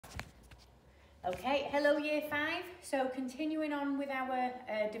Okay, hello Year 5. So continuing on with our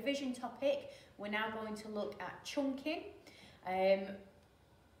division topic, we're now going to look at chunking.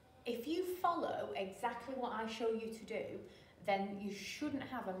 If you follow exactly what I show you to do, then you shouldn't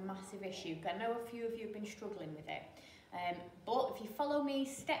have a massive issue. I know a few of you have been struggling with it. But if you follow me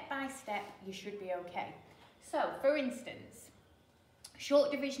step by step, you should be okay. So, for instance,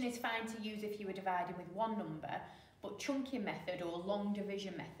 short division is fine to use if you were dividing with one number, but chunking method or long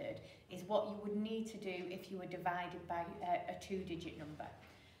division method is what you would need to do if you were divided by a two-digit number.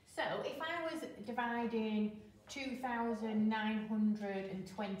 So if I was dividing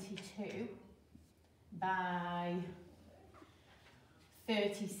 2,922 by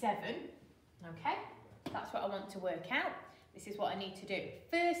 37, okay, that's what I want to work out. This is what I need to do.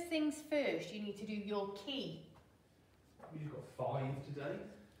 First things first, you need to do your key. You've got 5 today.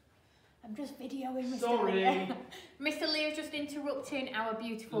 I'm just videoing Mr. Sorry. Lear. Mr. Lear's just interrupting our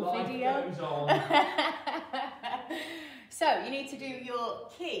beautiful Life video. goes on. So you need to do your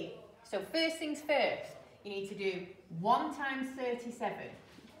key. So first things first, you need to do 1 times 37,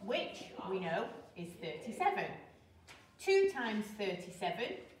 which we know is 37. 2 times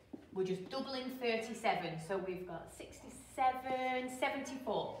 37, we're just doubling 37. So we've got 67,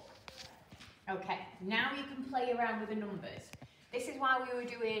 74. Okay, now you can play around with the numbers. This is why we were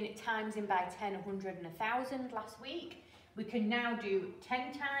doing times in by 10, 100 and 1,000 last week. We can now do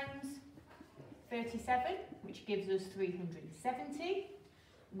 10 times 37, which gives us 370.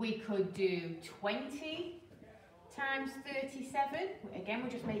 We could do 20 times 37. Again, we're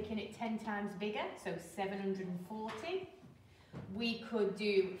just making it 10 times bigger, so 740. We could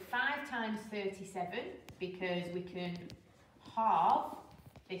do 5 times 37 because we can halve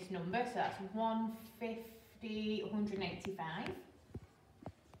this number, so that's 150, 185.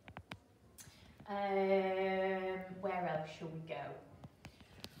 Where else shall we go?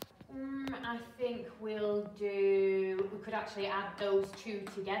 I think we could actually add those two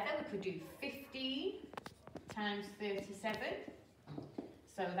together. We could do 15 times 37.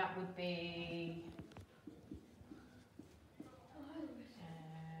 So that would be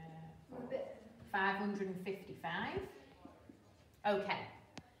 555. Okay.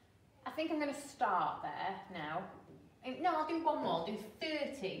 I think I'm going to start there now. No, I'll do one more. I'll do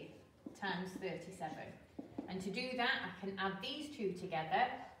 30 times 37. And to do that, I can add these two together.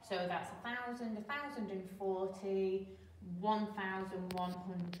 So that's 1,000, 1,040,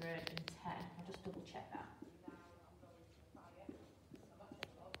 1,110. I'll just double check that.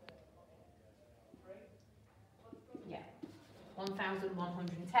 Yeah,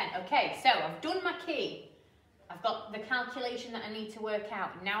 1,110. Okay, so I've done my key. I've got the calculation that I need to work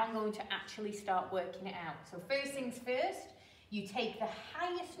out. Now I'm going to actually start working it out. So first things first, you take the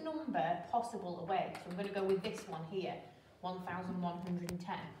highest number possible away. So I'm going to go with this one here,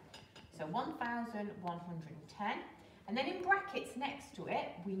 1,110. So 1,110. And then in brackets next to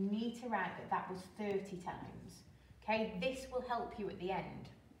it, we need to write that that was 30 times. Okay, this will help you at the end.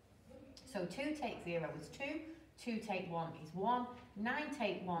 So 2 take 0 is 2, 2 take 1 is 1, 9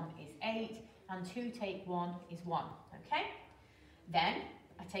 take 1 is 8, and 2 take 1 is 1, okay? Then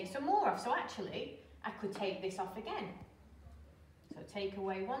I take some more off, so actually I could take this off again. So take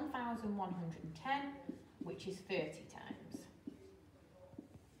away 1,110, which is 30 times.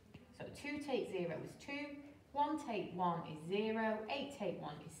 So 2 take 0 is 2, 1 take 1 is 0, 8 take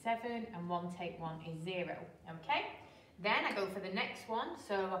 1 is 7, and 1 take 1 is 0, okay? Then I go for the next one,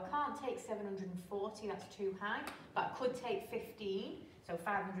 so I can't take 740, that's too high, but I could take 15, so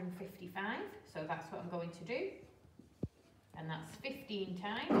 555, so that's what I'm going to do. And that's 15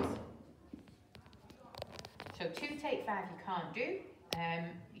 times. So 2 take 5 you can't do.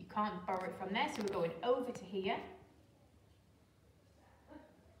 You can't borrow it from there, so we're going over to here.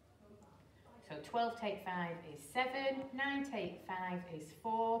 So 12 take 5 is 7, 9 take 5 is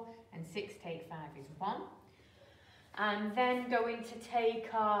 4, and 6 take 5 is 1. And then going to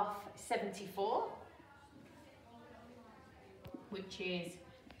take off 74, which is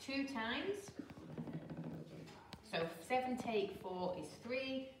 2 times. So 7 take 4 is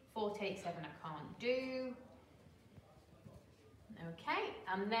 3, 4 take 7 I can't do. Okay,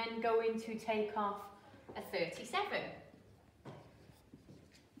 and then going to take off a 37,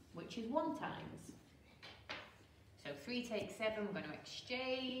 which is 1 times. So 3 take 7, we're going to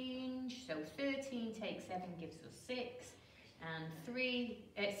exchange. So 13 take 7 gives us 6, and 6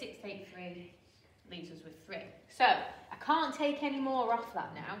 take 3 leaves us with 3. So I can't take any more off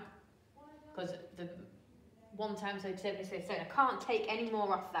that now, because the 1 times 37 is 37. I can't take any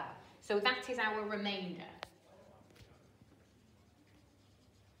more off that. So that is our remainder.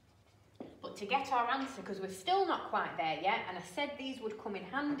 But to get our answer, because we're still not quite there yet, and I said these would come in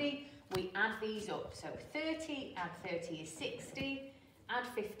handy we add these up. So 30, add 30 is 60, add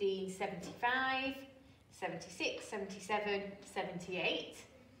 15, 75, 76, 77, 78.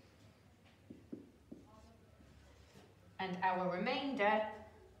 And our remainder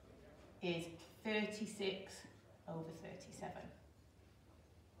is 36 over 37.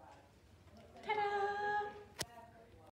 Ta-da!